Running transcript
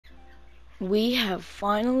We have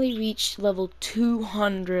finally reached level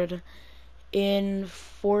 200 in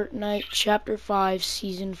Fortnite Chapter 5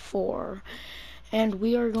 Season 4. And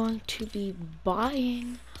we are going to be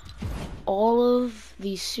buying all of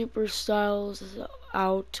the super styles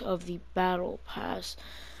out of the battle pass.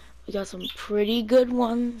 We got some pretty good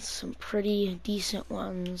ones, some pretty decent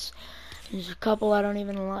ones. There's a couple I don't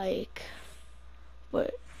even like,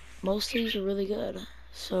 but most of these are really good.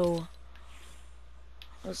 So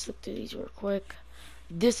let's look through these real quick.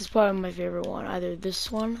 This is probably my favorite one, either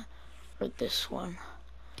this one or this one.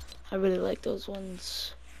 I really like those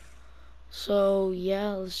ones. So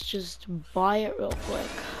yeah, let's just buy it real quick.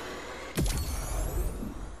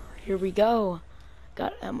 Here we go.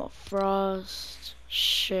 Got Emma Frost,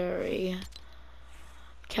 Sherry,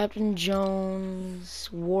 Captain Jones,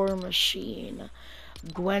 War Machine,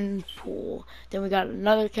 Gwenpool. Then we got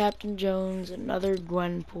another Captain Jones, another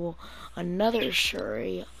Gwenpool, another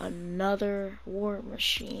Shuri, another War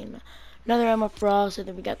Machine, another Emma Frost, and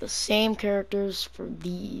then we got the same characters for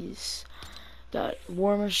these. Got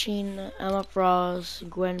War Machine, Emma Frost,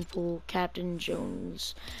 Gwenpool, Captain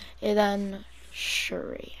Jones, and then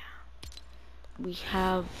Shuri. We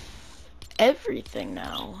have everything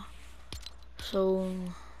now. So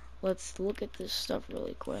let's look at this stuff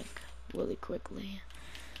really quickly.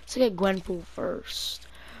 Let's look at Gwenpool first.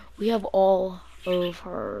 We have all of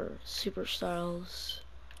her super styles.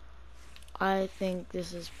 I think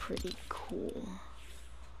this is pretty cool.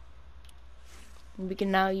 We can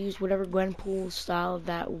now use whatever Gwenpool style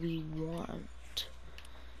that we want.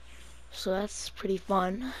 So that's pretty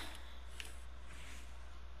fun.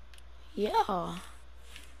 Yeah.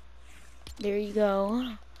 There you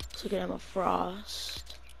go. Let's look at Emma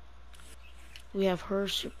Frost. We have her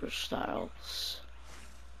super styles.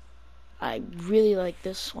 I really like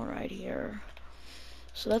this one right here.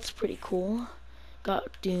 So that's pretty cool.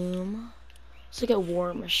 Got Doom. Let's look at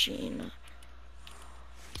War Machine.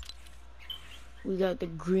 We got the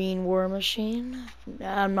green War Machine.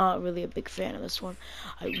 I'm not really a big fan of this one.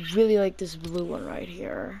 I really like this blue one right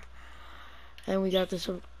here. And we got this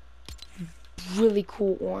really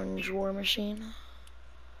cool orange War Machine.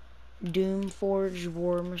 Doom Forge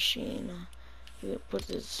War Machine. We put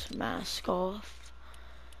this mask off.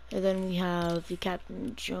 And then we have the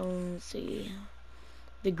Captain Jonesy.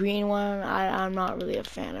 The green one, I'm not really a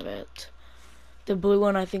fan of it. The blue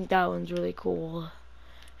one, I think that one's really cool.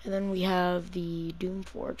 And then we have the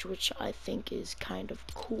Doomforge, which I think is kind of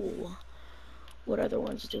cool. What other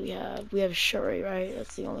ones do we have? We have Shuri, right?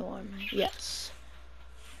 That's the only one. Yes.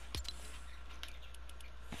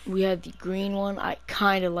 We have the green one. I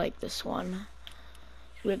kind of like this one.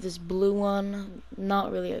 We have this blue one.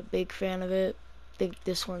 Not really a big fan of it. I think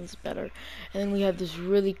this one's better. And then we have this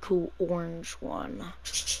really cool orange one.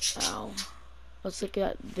 Now, let's look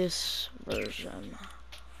at this version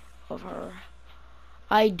of her.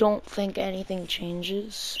 I don't think anything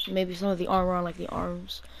changes. Maybe some of the armor on like the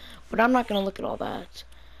arms. But I'm not going to look at all that.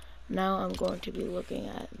 Now I'm going to be looking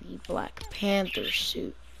at the Black Panther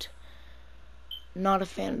suit. Not a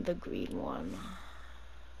fan of the green one.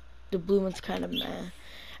 The blue one's kind of meh.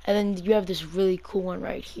 And then you have this really cool one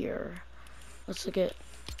right here. Let's look at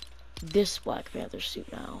this Black Panther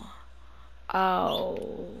suit now.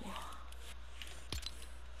 Ow.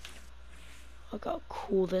 Look how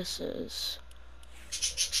cool this is.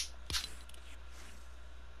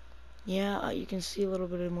 Yeah, you can see a little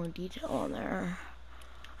bit of more detail on there.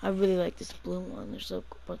 I really like this blue one. There's a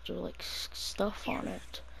bunch of like stuff on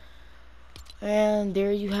it. And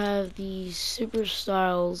there you have the super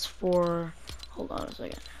styles for, hold on a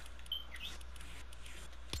second.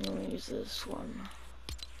 Let me use this one.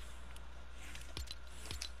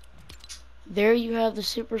 There you have the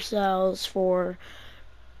super styles for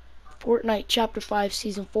Fortnite Chapter 5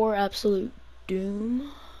 Season 4 Absolute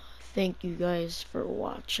Doom. Thank you guys for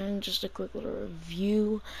watching. Just a quick little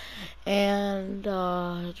review. And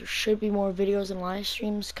there should be more videos and live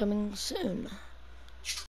streams coming soon.